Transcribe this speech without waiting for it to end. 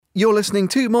You're listening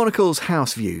to Monocle's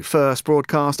House View, first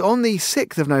broadcast on the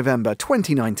 6th of November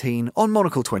 2019 on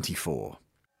Monocle 24.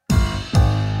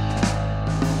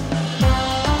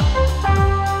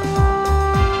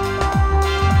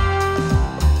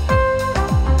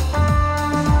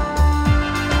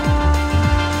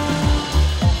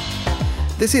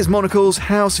 This is Monocle's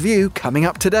House View. Coming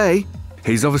up today,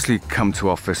 he's obviously come to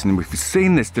office, and we've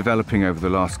seen this developing over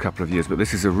the last couple of years, but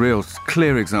this is a real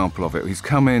clear example of it. He's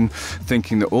come in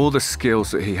thinking that all the skills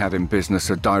that he had in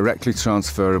business are directly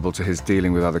transferable to his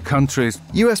dealing with other countries.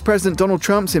 US President Donald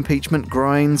Trump's impeachment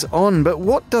grinds on, but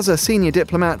what does a senior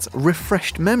diplomat's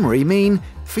refreshed memory mean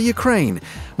for Ukraine?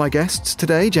 My guests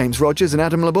today, James Rogers and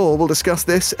Adam Labor, will discuss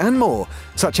this and more,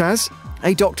 such as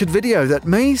a doctored video that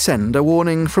may send a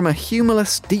warning from a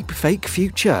humorless deepfake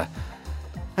future,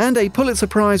 and a Pulitzer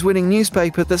Prize-winning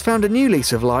newspaper that's found a new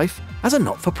lease of life as a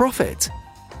not-for-profit.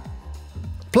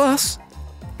 Plus,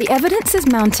 the evidence is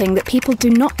mounting that people do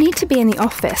not need to be in the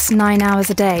office 9 hours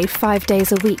a day, 5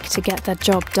 days a week to get their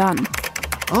job done.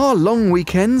 Are long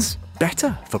weekends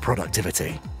better for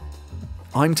productivity?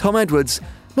 I'm Tom Edwards.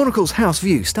 Monocle's House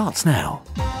View starts now.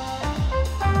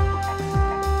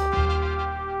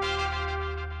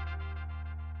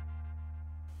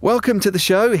 Welcome to the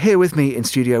show. Here with me in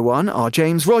Studio One are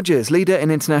James Rogers, leader in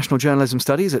international journalism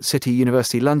studies at City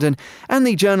University London, and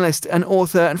the journalist and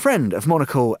author and friend of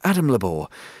Monocle, Adam Labor.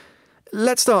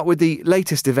 Let's start with the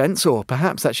latest events, or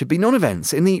perhaps that should be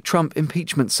non-events, in the Trump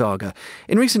impeachment saga.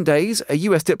 In recent days, a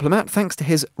US diplomat, thanks to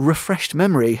his refreshed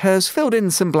memory, has filled in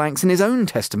some blanks in his own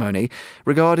testimony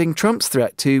regarding Trump's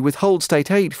threat to withhold state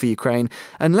aid for Ukraine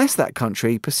unless that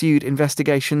country pursued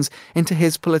investigations into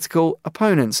his political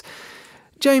opponents.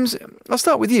 James, I'll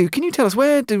start with you. Can you tell us,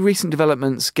 where do recent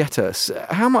developments get us?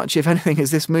 How much, if anything, has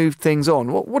this moved things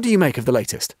on? What do you make of the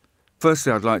latest?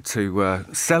 Firstly, I'd like to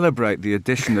celebrate the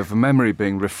addition of memory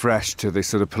being refreshed to this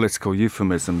sort of political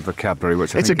euphemism vocabulary,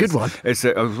 which I think a good one. It's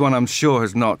one I'm sure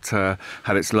has not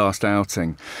had its last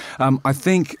outing. I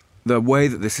think the way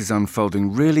that this is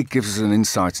unfolding really gives us an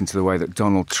insight into the way that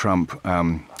Donald Trump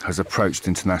has approached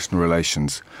international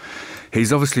relations.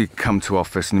 He's obviously come to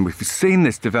office, and we've seen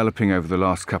this developing over the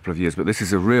last couple of years, but this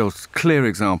is a real clear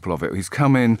example of it. He's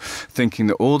come in thinking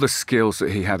that all the skills that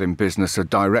he had in business are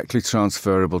directly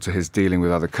transferable to his dealing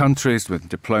with other countries, with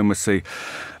diplomacy.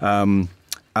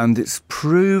 And it's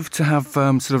proved to have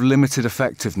sort of limited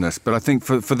effectiveness. But I think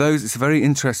for those, it's a very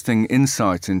interesting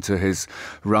insight into his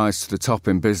rise to the top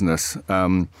in business,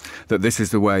 that this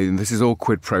is the way, and this is all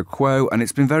quid pro quo. And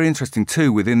it's been very interesting,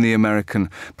 too, within the American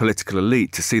political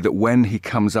elite to see that when he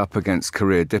comes up against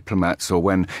career diplomats or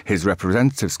when his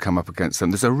representatives come up against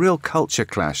them, there's a real culture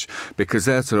clash, because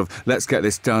they're sort of, let's get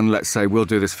this done, let's say, we'll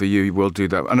do this for you, we'll do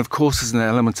that. And of course, there's an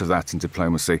element of that in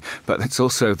diplomacy, but it's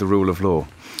also the rule of law.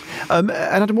 And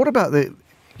Adam, what about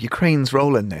Ukraine's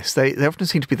role in this? They often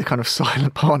seem to be the kind of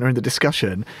silent partner in the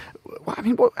discussion. I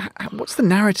mean, what's the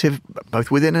narrative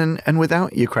both within and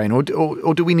without Ukraine? Or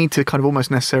do we need to kind of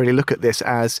almost necessarily look at this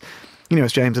as, you know,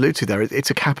 as James alluded to there, it's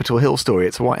a Capitol Hill story,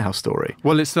 it's a White House story?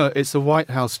 Well, it's a White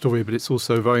House story, but it's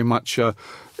also very much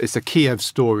it's a Kiev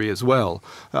story as well.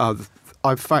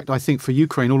 In fact, I think for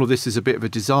Ukraine, all of this is a bit of a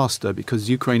disaster, because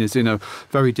Ukraine is in a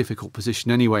very difficult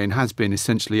position anyway, and has been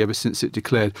essentially ever since it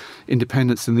declared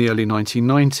independence in the early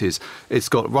 1990s. It's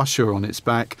got Russia on its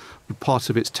back. Part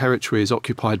of its territory is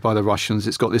occupied by the Russians.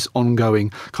 It's got this ongoing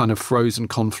kind of frozen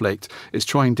conflict. It's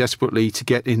trying desperately to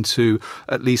get into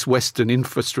at least Western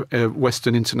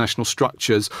international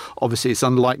structures. Obviously, it's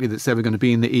unlikely that it's ever going to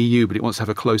be in the EU, but it wants to have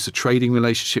a closer trading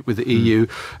relationship with the EU.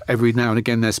 Every now and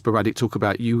again, there's sporadic talk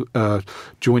about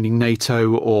joining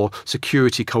NATO or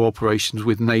security cooperations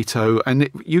with NATO. And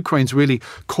Ukraine's really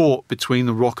caught between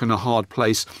the rock and a hard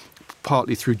place,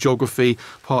 partly through geography,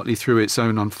 partly through its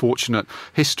own unfortunate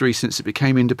history since it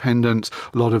became independent,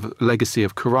 a lot of legacy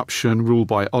of corruption, ruled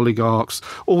by oligarchs,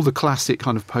 all the classic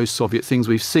kind of post-Soviet things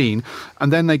we've seen.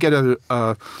 And then they get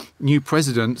a new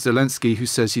president, Zelensky, who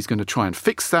says he's going to try and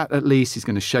fix that at least. He's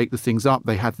going to shake the things up.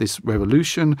 They had this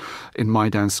revolution in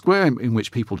Maidan Square in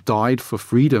which people died for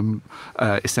freedom,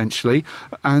 essentially.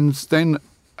 And then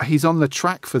he's on the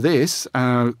track for this,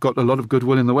 got a lot of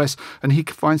goodwill in the West, and he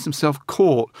finds himself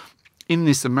caught in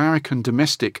this American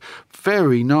domestic,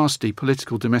 very nasty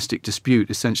political domestic dispute,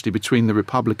 essentially between the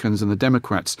Republicans and the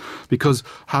Democrats, because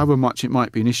however much it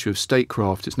might be an issue of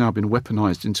statecraft, it's now been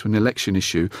weaponized into an election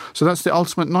issue. So that's the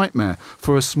ultimate nightmare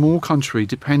for a small country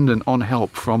dependent on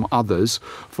help from others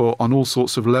on all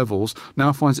sorts of levels,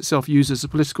 now finds itself used as a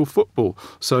political football.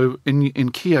 So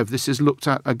in Kiev, this is looked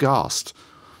at aghast.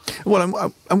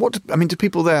 Well, and what do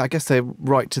people there? I guess they're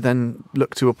right to then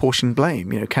look to apportion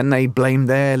blame. Can they blame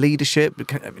their leadership?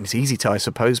 It's easy to, I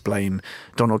suppose, blame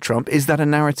Donald Trump. Is that a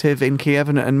narrative in Kiev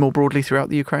and more broadly throughout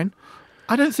the Ukraine?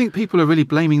 I don't think people are really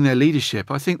blaming their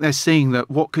leadership. I think they're seeing that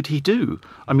what could he do?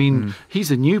 I mean, he's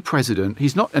a new president.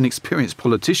 He's not an experienced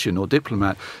politician or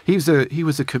diplomat. He was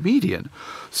a comedian.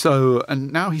 So,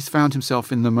 and now he's found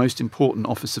himself in the most important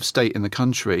office of state in the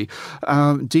country,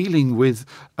 dealing with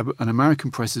an American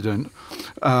president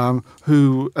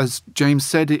who, as James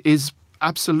said, is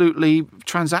absolutely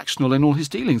transactional in all his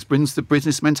dealings, brings the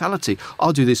business mentality.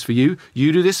 I'll do this for you,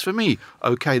 you do this for me.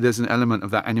 Okay, there's an element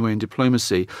of that anyway in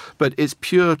diplomacy, but it's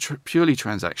purely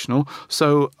transactional.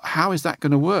 So how is that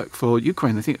going to work for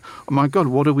Ukraine? They think, oh my God,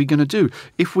 what are we going to do?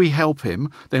 If we help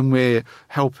him, then we're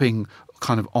helping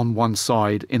kind of on one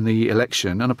side in the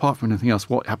election, and apart from anything else,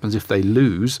 what happens if they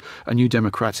lose? A new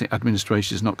Democratic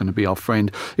administration is not going to be our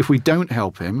friend. If we don't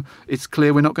help him, it's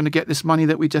clear we're not going to get this money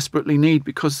that we desperately need,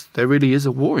 because there really is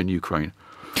a war in Ukraine.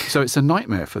 So it's a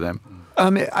nightmare for them.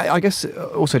 I guess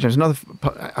also, James, another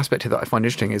aspect of that I find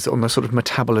interesting is on the sort of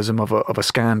metabolism of a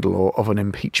scandal or of an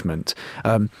impeachment.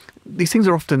 These things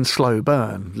are often slow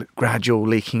burn, gradual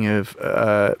leaking of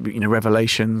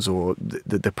revelations, or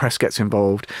the press gets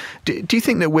involved. Do you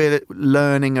think that we're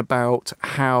learning about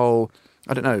how,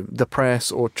 I don't know, the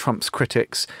press or Trump's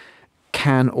critics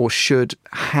can or should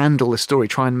handle the story,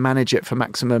 try and manage it for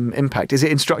maximum impact? Is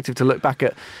it instructive to look back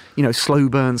at, slow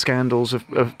burn scandals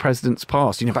of presidents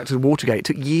past? Back to the Watergate. It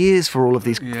took years for all of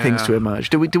these things to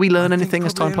emerge. Do we learn anything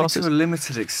as time passes? To a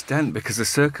limited extent, because the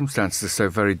circumstances are so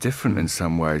very different in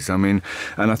some ways. I mean,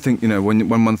 and I think when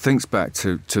one thinks back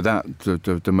to that,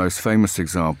 the most famous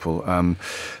example,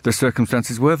 the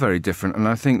circumstances were very different, and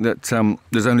I think that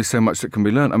there's only so much that can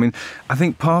be learned. I mean, I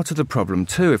think part of the problem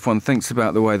too, if one thinks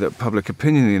about the way that public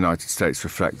opinion in the United States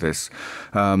reflect this,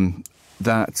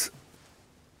 that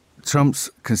Trump's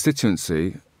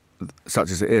constituency, such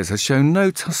as it is, has shown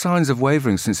no signs of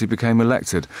wavering since he became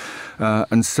elected.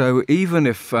 And so even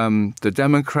if the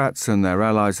Democrats and their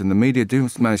allies in the media do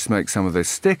manage to make some of this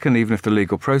stick, and even if the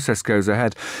legal process goes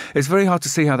ahead, it's very hard to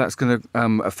see how that's going to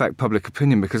affect public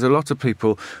opinion, because a lot of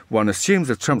people, one assumes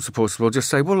that Trump supporters will just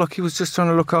say, well, look, he was just trying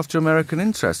to look after American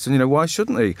interests. And, why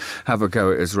shouldn't he have a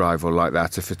go at his rival like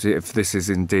that if this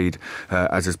is indeed,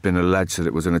 as has been alleged, that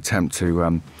it was an attempt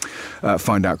to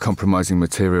find out compromising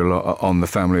material on the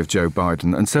family of Joe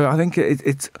Biden. And so I think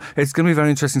it's going to be very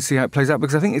interesting to see how it plays out,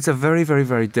 because I think it's a very, very,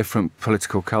 very different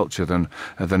political culture than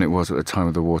it was at the time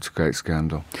of the Watergate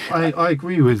scandal. I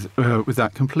agree with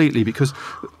that completely, because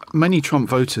many Trump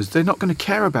voters, they're not going to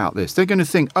care about this. They're going to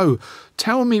think, oh,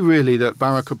 tell me really that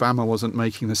Barack Obama wasn't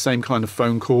making the same kind of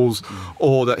phone calls,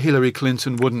 or that Hillary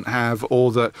Clinton wouldn't have,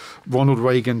 or that Ronald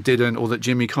Reagan didn't, or that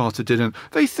Jimmy Carter didn't.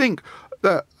 They think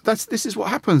that this is what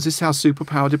happens. This is how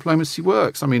superpower diplomacy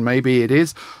works. I mean, maybe it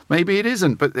is, maybe it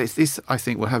isn't. But this, I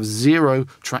think, will have zero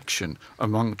traction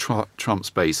among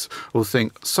Trump's base. Will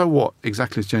think, so what?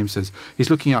 Exactly as James says, he's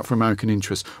looking out for American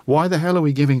interests. Why the hell are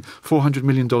we giving $400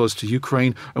 million to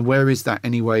Ukraine? And where is that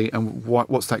anyway? And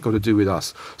what's that got to do with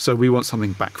us? So we want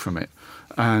something back from it.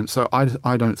 And so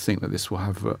I don't think that this will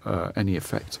have any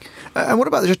effect. And what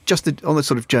about just on the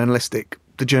sort of journalistic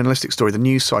story, the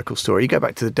news cycle story? You go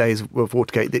back to the days of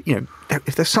Watergate, that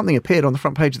if there's something appeared on the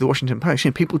front page of the Washington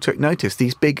Post, people took notice.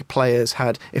 These big players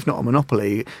had, if not a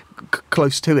monopoly,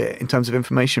 close to it in terms of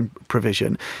information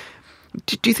provision.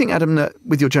 Do you think, Adam, that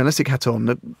with your journalistic hat on,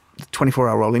 the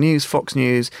 24-hour rolling news, Fox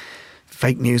News,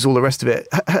 fake news, all the rest of it,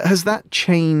 has that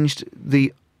changed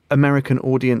the American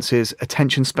audience's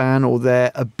attention span or their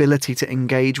ability to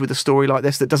engage with a story like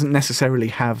this that doesn't necessarily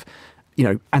have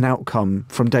an outcome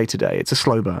from day to day? It's a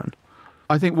slow burn.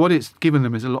 I think what it's given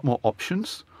them is a lot more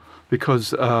options,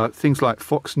 because things like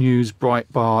Fox News,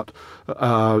 Breitbart,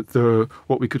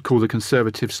 what we could call the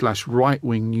conservative /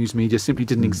 right-wing news media simply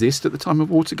didn't exist at the time of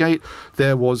Watergate.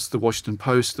 There was the Washington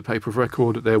Post, the paper of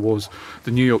record. There was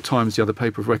the New York Times, the other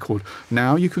paper of record.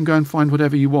 Now you can go and find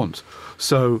whatever you want.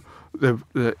 So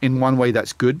in one way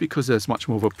that's good, because there's much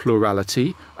more of a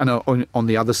plurality, and on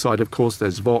the other side, of course,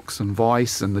 there's Vox and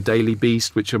Vice and the Daily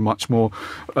Beast, which are much more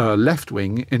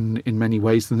left-wing in many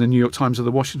ways than the New York Times or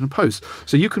the Washington Post.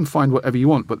 So you can find whatever you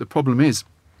want, but the problem is,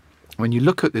 when you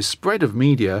look at this spread of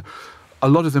media, a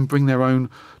lot of them bring their own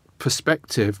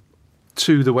perspective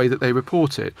to the way that they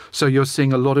report it. So you're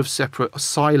seeing a lot of separate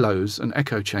silos and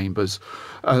echo chambers.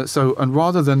 And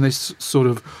rather than this sort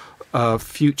of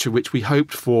future which we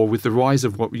hoped for with the rise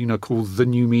of what called the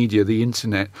new media, the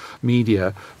internet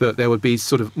media, that there would be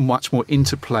sort of much more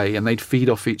interplay and they'd feed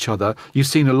off each other. You've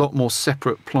seen a lot more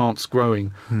separate plants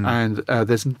growing, and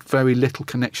there's very little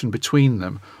connection between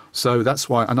them. So that's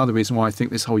why another reason why I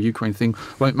think this whole Ukraine thing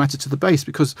won't matter to the base,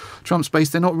 because Trump's base,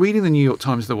 they're not reading the New York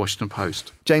Times or the Washington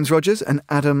Post. James Rogers and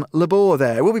Adam Labor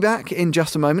there. We'll be back in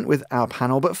just a moment with our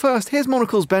panel, but first, here's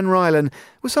Monocle's Ben Rylan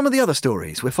with some of the other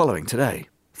stories we're following today.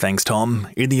 Thanks, Tom.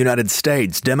 In the United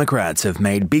States, Democrats have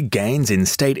made big gains in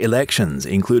state elections,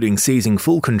 including seizing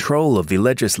full control of the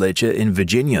legislature in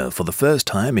Virginia for the first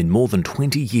time in more than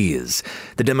 20 years.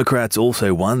 The Democrats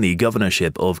also won the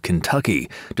governorship of Kentucky,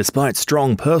 despite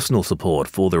strong personal support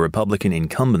for the Republican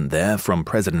incumbent there from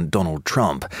President Donald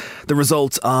Trump. The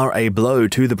results are a blow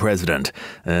to the president,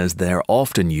 as they're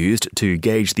often used to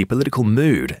gauge the political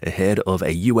mood ahead of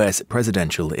a U.S.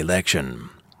 presidential election.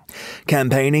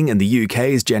 Campaigning in the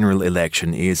UK's general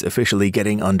election is officially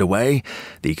getting underway.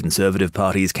 The Conservative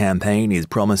Party's campaign is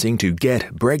promising to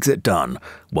get Brexit done,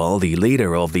 while the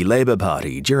leader of the Labour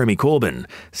Party, Jeremy Corbyn,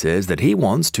 says that he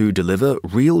wants to deliver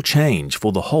real change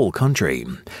for the whole country.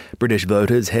 British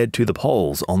voters head to the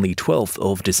polls on the 12th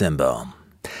of December.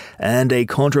 And a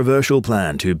controversial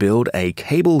plan to build a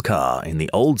cable car in the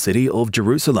old city of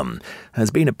Jerusalem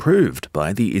has been approved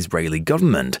by the Israeli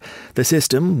government. The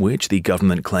system, which the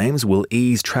government claims will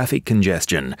ease traffic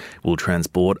congestion, will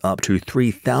transport up to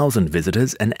 3,000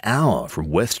 visitors an hour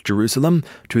from West Jerusalem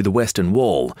to the Western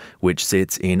Wall, which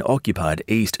sits in occupied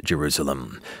East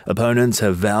Jerusalem. Opponents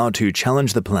have vowed to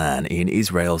challenge the plan in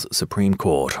Israel's Supreme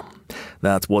Court.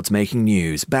 That's what's making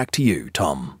news. Back to you,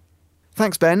 Tom.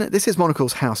 Thanks, Ben. This is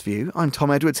Monocle's House View. I'm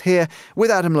Tom Edwards here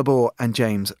with Adam Labor and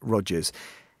James Rogers.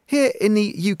 Here in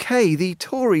the UK, the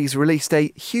Tories released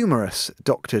a humorous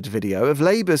doctored video of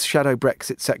Labour's shadow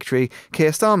Brexit secretary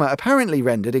Keir Starmer, apparently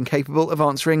rendered incapable of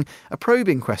answering a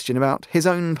probing question about his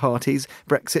own party's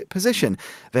Brexit position.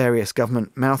 Various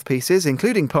government mouthpieces,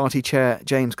 including party chair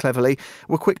James Cleverly,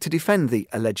 were quick to defend the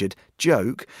alleged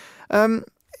joke.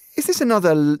 Is this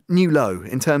another new low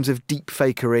in terms of deep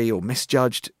fakery or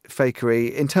misjudged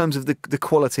fakery, in terms of the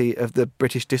quality of the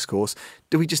British discourse?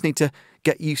 Do we just need to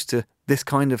get used to this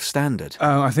kind of standard?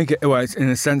 I think, in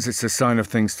a sense, it's a sign of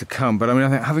things to come. But I mean, I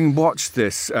think having watched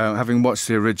this, having watched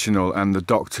the original and the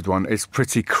doctored one, it's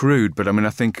pretty crude. But I mean, I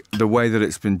think the way that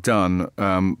it's been done,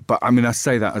 but I mean, I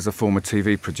say that as a former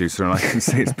TV producer and I can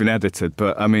see it's been edited.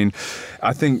 But I mean,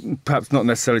 I think perhaps not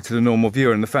necessarily to the normal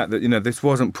viewer. And the fact that, this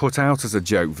wasn't put out as a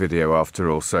joke video after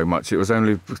all so much. It was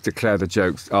only declare the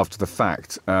jokes after the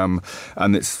fact. And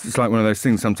it's like one of those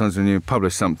things sometimes when you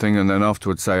publish something and then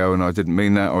afterwards say, oh, no, I didn't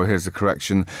mean that, or here's the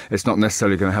correction, it's not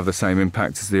necessarily going to have the same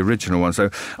impact as the original one. So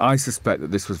I suspect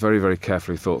that this was very, very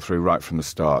carefully thought through right from the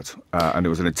start. And it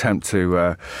was an attempt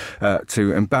to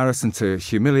embarrass and to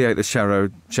humiliate the shadow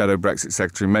Brexit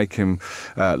secretary, make him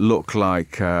look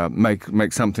like,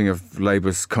 make something of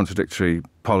Labour's contradictory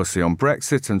policy on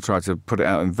Brexit and try to put it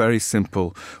out in very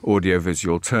simple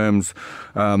audiovisual terms.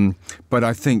 But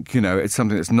I think, it's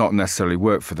something that's not necessarily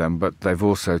worked for them, but they've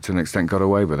also, to an extent, got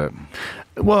away with it.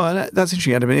 Well, that's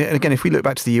interesting, Adam. And again, if we look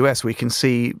back to the US, we can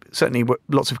see certainly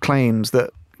lots of claims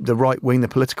that the right wing, the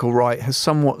political right, has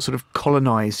somewhat sort of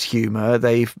colonised humour.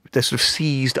 They've sort of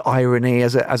seized irony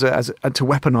as to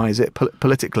weaponise it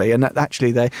politically, and that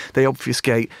actually they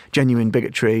obfuscate genuine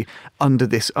bigotry under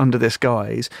this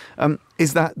guise.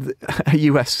 Is that a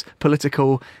US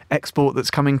political export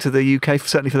that's coming to the UK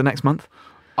certainly for the next month?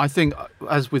 I think,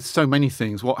 as with so many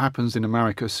things, what happens in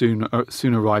America soon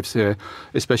arrives here,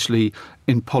 especially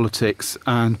in politics.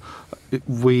 And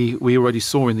we already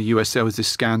saw in the US there was this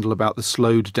scandal about the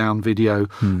slowed down video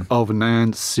of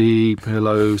Nancy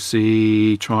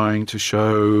Pelosi trying to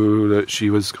show that she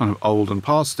was kind of old and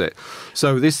past it.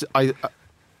 So this,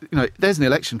 there's an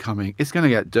election coming. It's going to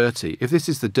get dirty. If this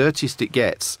is the dirtiest it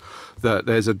gets, that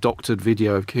there's a doctored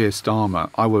video of Keir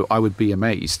Starmer, I would be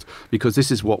amazed, because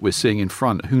this is what we're seeing in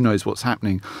front. Who knows what's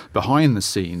happening behind the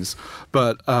scenes?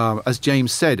 But as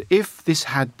James said, if this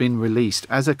had been released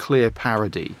as a clear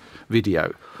parody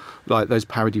video, like those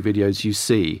parody videos you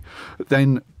see,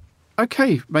 then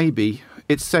okay, maybe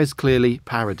it says clearly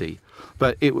parody.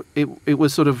 But it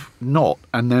was sort of not,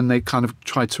 and then they kind of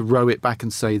tried to row it back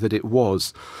and say that it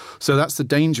was. So that's the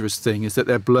dangerous thing, is that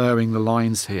they're blurring the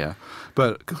lines here.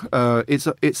 But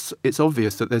it's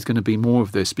obvious that there's going to be more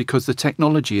of this, because the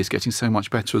technology is getting so much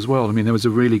better as well. I mean, there was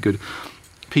a really good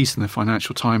piece in the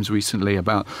Financial Times recently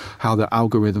about how the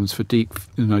algorithms for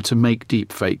to make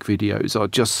deep fake videos are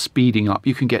just speeding up.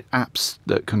 You can get apps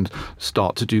that can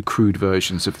start to do crude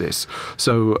versions of this.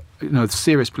 So,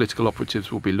 serious political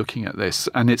operatives will be looking at this,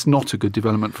 and it's not a good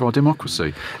development for our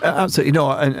democracy. Absolutely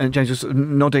not. And James was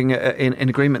nodding in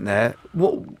agreement there.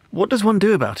 What does one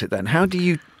do about it then? How do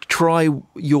you try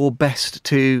your best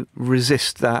to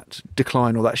resist that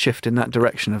decline or that shift in that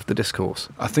direction of the discourse?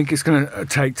 I think it's going to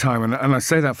take time, and I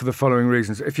say that for the following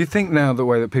reasons. If you think now the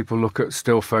way that people look at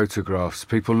still photographs,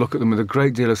 people look at them with a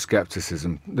great deal of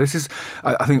scepticism. This is,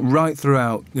 I think, right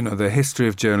throughout the history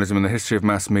of journalism and the history of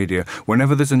mass media,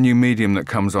 whenever there's a new medium that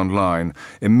comes online,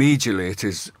 immediately it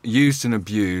is used and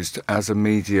abused as a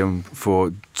medium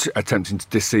for attempting to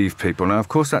deceive people. Now, of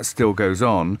course, that still goes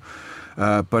on.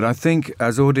 But I think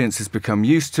as audiences become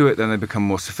used to it, then they become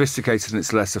more sophisticated and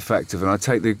it's less effective. And I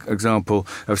take the example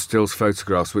of stills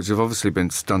photographs, which have obviously been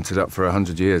stunted up for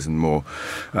 100 years and more,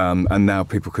 and now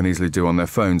people can easily do on their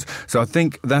phones. So I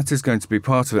think that is going to be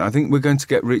part of it. I think we're going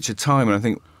to reach a time, and I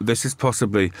think this is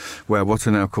possibly where what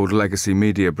are now called legacy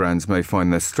media brands may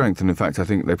find their strength. And in fact, I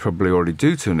think they probably already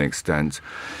do to an extent,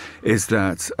 is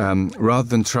that rather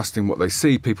than trusting what they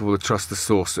see, people will trust the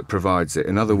source that provides it.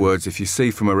 In other words, if you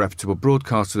see from a reputable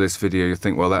broadcaster this video, you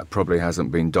think, well, that probably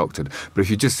hasn't been doctored. But if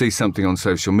you just see something on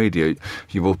social media,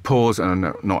 you will pause,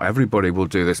 and not everybody will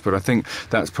do this, but I think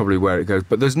that's probably where it goes.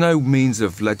 But there's no means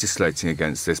of legislating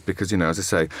against this because, as I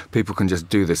say, people can just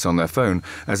do this on their phone.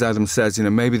 As Adam says,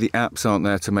 maybe the apps aren't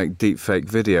there to make deep fake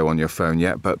video on your phone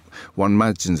yet, but one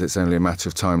imagines it's only a matter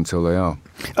of time till they are.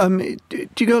 Do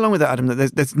you go along with that, Adam,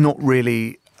 that there's not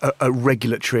really a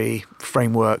regulatory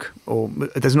framework, or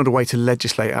there's not a way to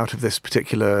legislate out of this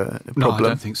particular problem? No, I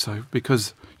don't think so,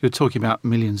 because you're talking about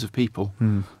millions of people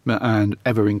and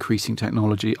ever-increasing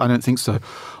technology. I don't think so.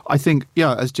 I think,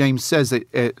 as James says,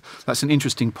 that's an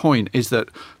interesting point, is that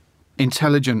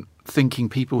intelligent thinking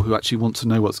people who actually want to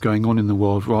know what's going on in the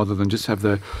world rather than just have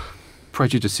their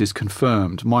prejudices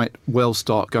confirmed might well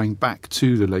start going back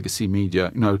to the legacy media,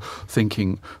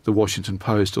 thinking the Washington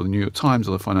Post or the New York Times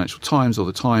or the Financial Times or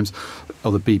the Times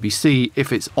or the BBC,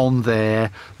 if it's on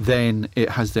there, then it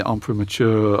has the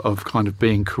imprimatur of kind of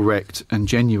being correct and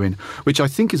genuine, which I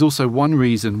think is also one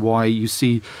reason why you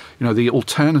see, the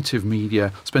alternative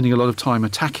media spending a lot of time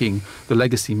attacking the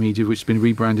legacy media, which has been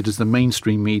rebranded as the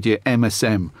mainstream media,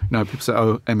 MSM. People say,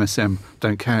 oh, MSM,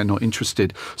 don't care, not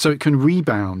interested. So it can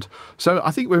rebound. So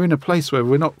I think we're in a place where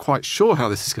we're not quite sure how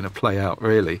this is going to play out,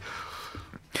 really.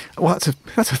 Well, that's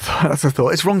a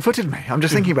thought. It's wrong-footed me. I'm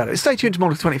just thinking about it. Stay tuned to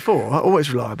Monocle 24,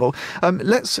 always reliable.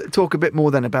 Let's talk a bit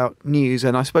more then about news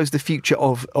and I suppose the future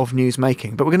of news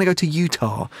making. But we're going to go to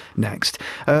Utah next.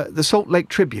 The Salt Lake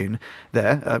Tribune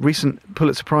there, a recent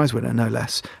Pulitzer Prize winner, no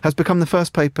less, has become the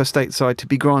first paper stateside to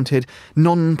be granted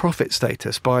non-profit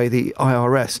status by the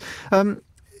IRS.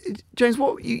 James,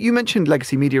 you mentioned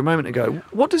legacy media a moment ago.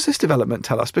 What does this development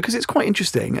tell us? Because it's quite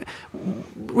interesting.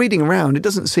 Reading around, it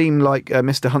doesn't seem like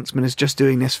Mr. Huntsman is just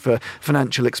doing this for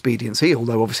financial expediency,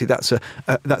 although obviously that's a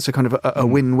kind of a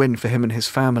win-win for him and his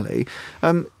family.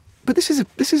 But this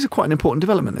is quite an important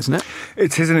development, isn't it?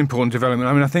 It is an important development.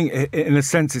 I mean, I think in a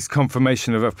sense it's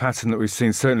confirmation of a pattern that we've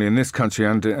seen certainly in this country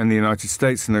and in the United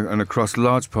States and across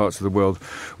large parts of the world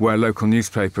where local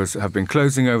newspapers have been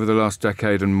closing over the last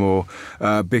decade and more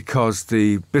because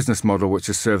the business model, which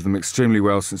has served them extremely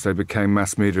well since they became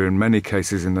mass media in many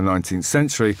cases in the 19th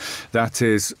century, that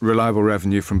is reliable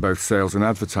revenue from both sales and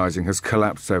advertising, has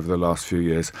collapsed over the last few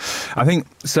years. I think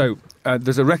so.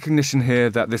 There's a recognition here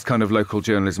that this kind of local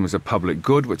journalism is a public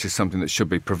good, which is something that should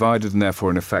be provided and therefore,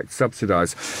 in effect,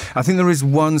 subsidised. I think there is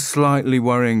one slightly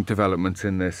worrying development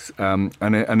in this, and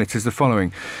it is the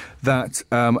following. That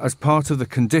as part of the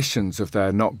conditions of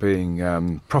their not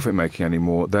being profit-making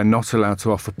anymore, they're not allowed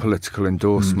to offer political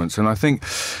endorsements. And I think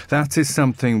that is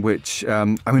something which,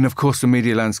 of course, the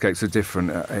media landscapes are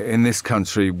different. In this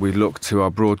country, we look to our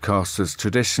broadcasters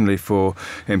traditionally for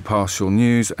impartial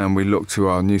news, and we look to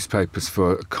our newspapers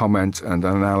for comment and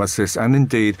analysis. And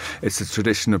indeed, it's a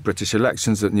tradition of British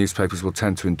elections that newspapers will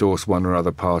tend to endorse one or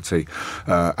other party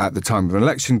at the time of an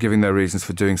election, giving their reasons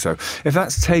for doing so. If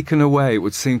that's taken away, it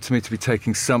would seem to me to be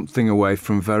taking something away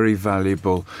from very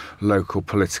valuable local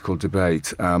political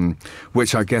debate,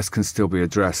 which I guess can still be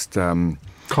addressed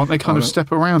Can't they kind of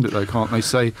step around it, though? Can't they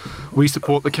say, we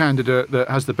support the candidate that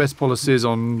has the best policies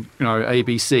on,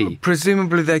 ABC?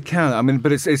 Presumably they can. I mean,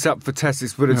 but it's up for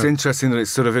tests. But it's interesting that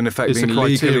it's sort of in effect being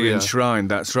legally enshrined.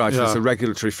 That's right. Yeah. It's a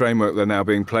regulatory framework they're now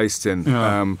being placed in,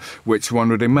 which one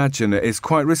would imagine is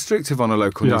quite restrictive on a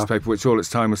local newspaper, which all its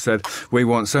time has said, we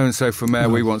want so-and-so for mayor,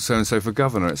 we want so-and-so for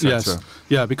governor, etc. Yes.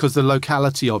 Yeah, because the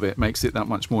locality of it makes it that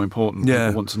much more important. Yeah.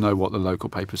 People want to know what the local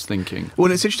paper's thinking.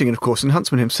 Well, it's interesting, and of course, and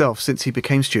Huntsman himself, since he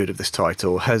became steward of this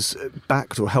title, has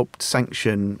backed or helped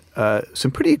sanction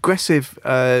some pretty aggressive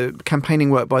campaigning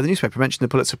work by the newspaper. I mentioned the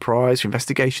Pulitzer Prize for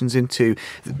investigations into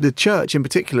the church, in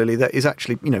particularly, that is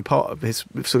actually part of his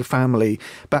sort of family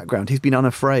background. He's been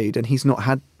unafraid, and he's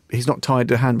not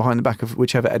tied a hand behind the back of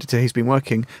whichever editor who has been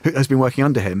working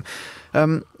under him.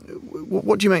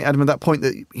 What do you make, Adam, of that point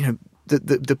that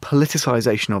the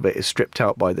politicisation of it is stripped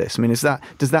out by this? I mean,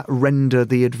 does that render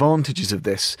the advantages of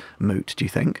this moot, do you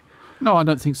think? No, I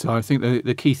don't think so. I think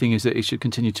the key thing is that it should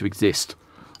continue to exist.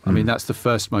 I mean, that's the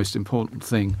first most important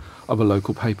thing of a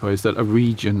local paper, is that a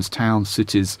regions, towns,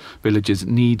 cities, villages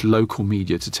need local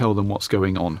media to tell them what's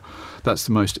going on. That's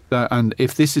the most... and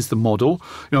if this is the model,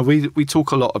 we talk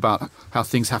a lot about how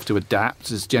things have to adapt.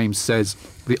 As James says,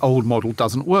 the old model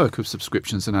doesn't work of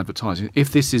subscriptions and advertising.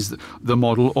 If this is the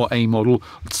model or a model,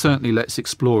 certainly let's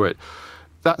explore it.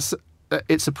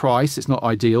 It's a price, it's not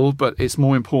ideal, but it's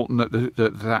more important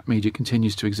that media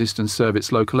continues to exist and serve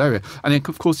its local area. And then,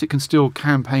 of course, it can still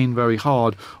campaign very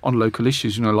hard on local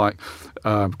issues, like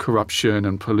corruption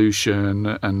and pollution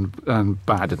and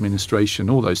bad administration.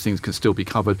 All those things can still be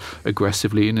covered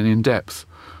aggressively and in depth.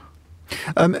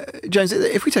 James,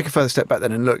 if we take a further step back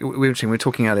then and look, we were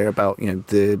talking earlier about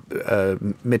the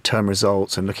midterm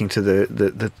results and looking to the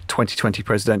 2020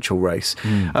 presidential race.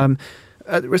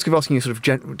 At the risk of asking you sort of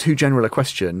too general a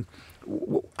question,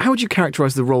 how would you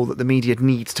characterise the role that the media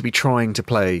needs to be trying to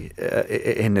play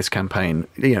in this campaign?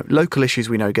 Local issues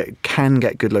we know can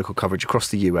get good local coverage across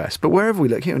the US, but wherever we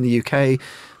look, here in the UK,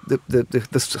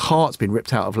 the heart's been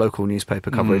ripped out of local newspaper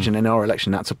coverage, and in our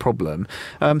election that's a problem.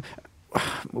 Is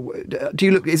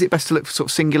it best to look for sort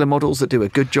of singular models that do a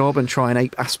good job and try and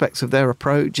ape aspects of their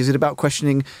approach? Is it about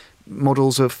questioning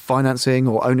models of financing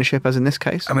or ownership, as in this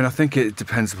case? I mean, I think it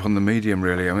depends upon the medium,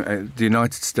 really. I mean, the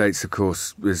United States, of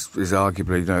course, is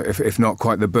arguably, if not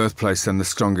quite the birthplace, then the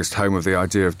strongest home of the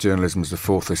idea of journalism as the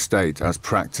fourth estate, as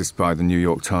practiced by the New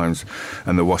York Times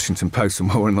and the Washington Post. And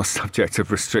while we're on the subject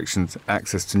of restrictions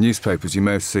access to newspapers, you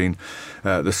may have seen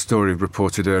the story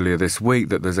reported earlier this week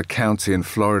that there's a county in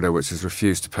Florida which has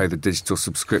refused to pay the digital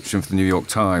subscription for the New York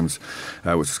Times,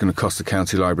 which is going to cost the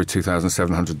county library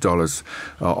 $2,700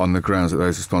 on the grounds that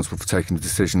those responsible for taking the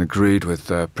decision agreed with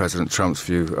President Trump's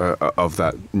view of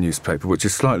that newspaper, which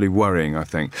is slightly worrying, I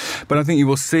think. But I think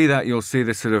you'll see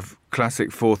this sort of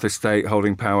classic fourth estate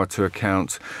holding power to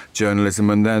account journalism,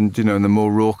 and then in the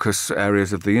more raucous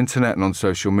areas of the internet and on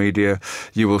social media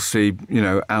you will see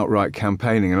outright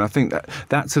campaigning. And I think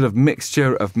that sort of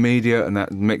mixture of media and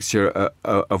that mixture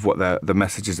of what the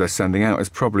messages they're sending out is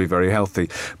probably very healthy.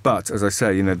 But as I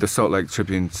say, the Salt Lake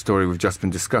Tribune story we've just been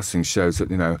discussing shows that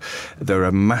there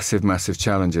are massive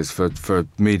challenges for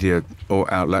media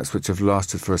or outlets which have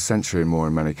lasted for a century and more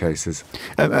in many cases.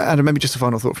 Adam, maybe just a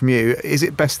final thought from you. Is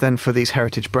it best then for these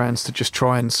heritage brands to just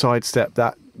try and sidestep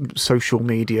that social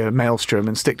media maelstrom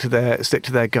and stick to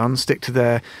their guns, stick to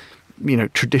their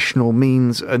traditional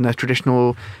means and their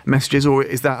traditional messages, or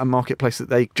is that a marketplace that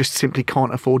they just simply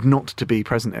can't afford not to be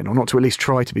present in, or not to at least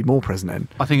try to be more present in?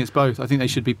 I think it's both. I think they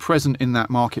should be present in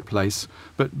that marketplace,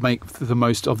 but make the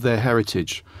most of their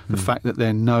heritage. The fact that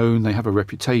they're known, they have a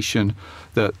reputation,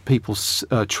 that people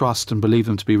trust and believe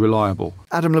them to be reliable.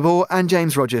 Adam Labor and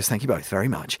James Rogers, thank you both very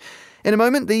much. In a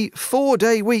moment, the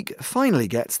 4-day week finally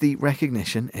gets the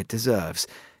recognition it deserves.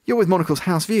 You're with Monocle's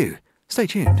House View. Stay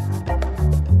tuned.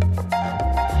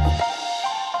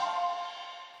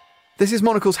 This is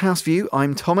Monocle's House View.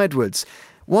 I'm Tom Edwards.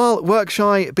 While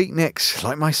work-shy beatniks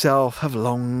like myself have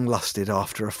long lusted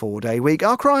after a 4-day week,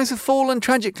 our cries have fallen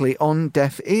tragically on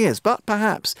deaf ears, but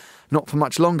perhaps not for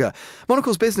much longer.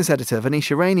 Monocle's business editor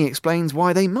Venetia Rainey explains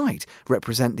why they might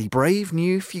represent the brave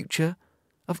new future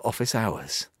of office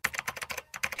hours.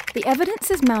 The evidence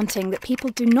is mounting that people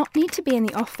do not need to be in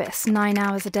the office 9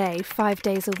 hours a day, 5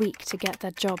 days a week to get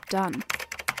their job done.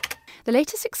 The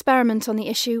latest experiment on the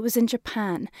issue was in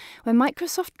Japan, where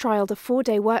Microsoft trialled a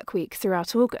 4-day workweek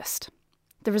throughout August.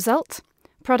 The result?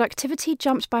 Productivity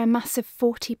jumped by a massive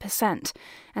 40%,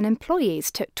 and employees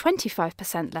took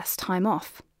 25% less time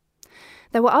off.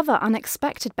 There were other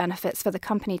unexpected benefits for the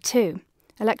company too.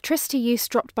 Electricity use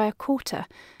dropped by a quarter,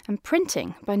 and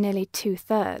printing by nearly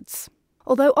 2/3.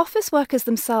 Although office workers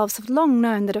themselves have long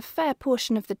known that a fair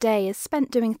portion of the day is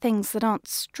spent doing things that aren't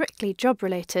strictly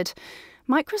job-related,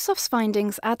 Microsoft's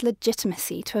findings add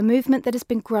legitimacy to a movement that has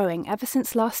been growing ever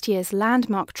since last year's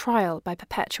landmark trial by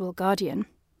Perpetual Guardian.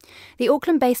 The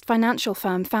Auckland-based financial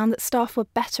firm found that staff were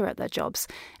better at their jobs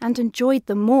and enjoyed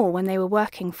them more when they were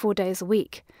working 4 days a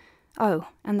week. Oh,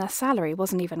 and their salary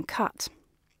wasn't even cut.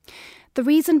 The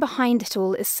reason behind it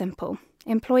all is simple.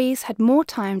 Employees had more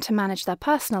time to manage their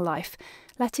personal life,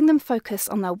 letting them focus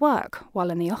on their work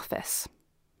while in the office.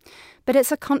 But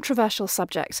it's a controversial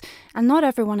subject, and not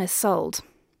everyone is sold.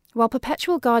 While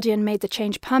Perpetual Guardian made the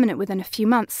change permanent within a few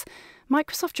months,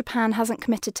 Microsoft Japan hasn't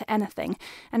committed to anything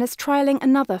and is trialling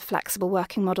another flexible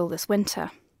working model this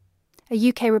winter. A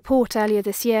UK report earlier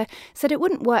this year said it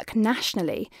wouldn't work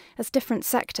nationally, as different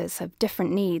sectors have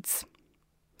different needs.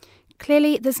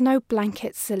 Clearly, there's no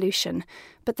blanket solution,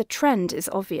 but the trend is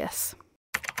obvious.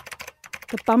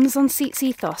 The bums-on-seats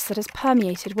ethos that has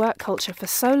permeated work culture for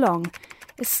so long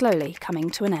is slowly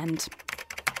coming to an end.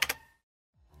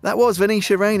 That was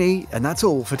Venetia Rainey, and that's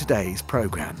all for today's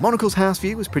programme. Monocle's House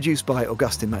View was produced by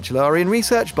Augustin Macellari and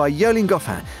researched by Yolene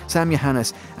Goffin, Sam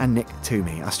Johannes and Nick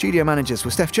Toomey. Our studio managers were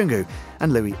Steph Jungu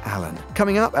and Louis Allen.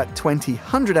 Coming up at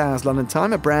 2000 hours London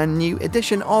time, a brand new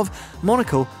edition of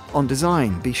Monocle on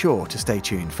Design. Be sure to stay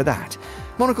tuned for that.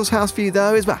 Monocle's House View,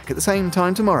 though, is back at the same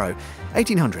time tomorrow,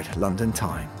 1800 London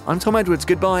time. I'm Tom Edwards,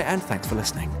 goodbye and thanks for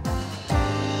listening.